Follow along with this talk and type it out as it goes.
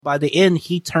By the end,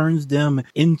 he turns them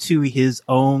into his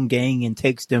own gang and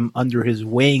takes them under his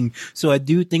wing. So I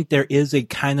do think there is a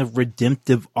kind of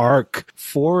redemptive arc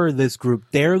for this group.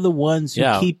 They're the ones who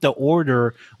keep the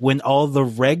order when all the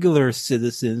regular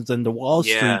citizens and the Wall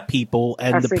Street people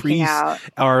and the priests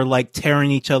are like tearing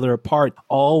each other apart.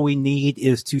 All we need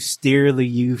is to steer the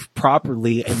youth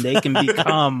properly and they can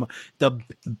become the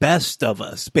best of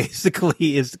us,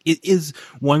 basically, it is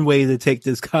one way to take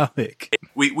this comic.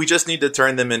 We just need to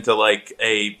turn them into like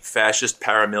a fascist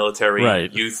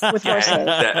paramilitary youth gang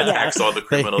that attacks all the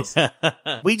criminals.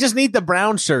 We just need the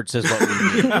brown shirts is what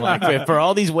we need. Like, for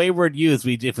all these wayward youth,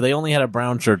 if they only had a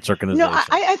brown shirts organization. No,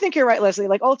 I think you're right, Leslie.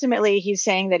 Like, ultimately, he's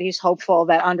saying that he's hopeful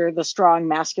that under the strong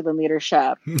masculine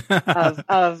leadership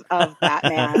of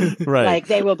Batman, like,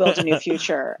 they will build a new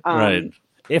future. Right.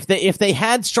 If they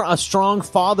had a strong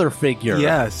father figure.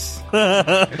 Yes.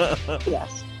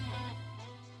 Yes.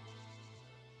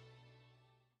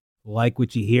 Like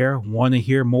what you hear? Want to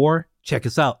hear more? Check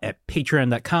us out at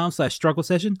patreon.com/struggle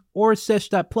session or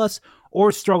sesh.plus or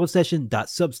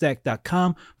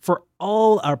strugglesession.substack.com for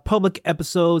all our public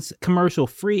episodes, commercial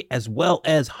free, as well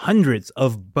as hundreds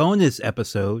of bonus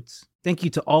episodes. Thank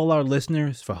you to all our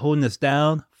listeners for holding us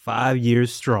down 5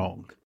 years strong.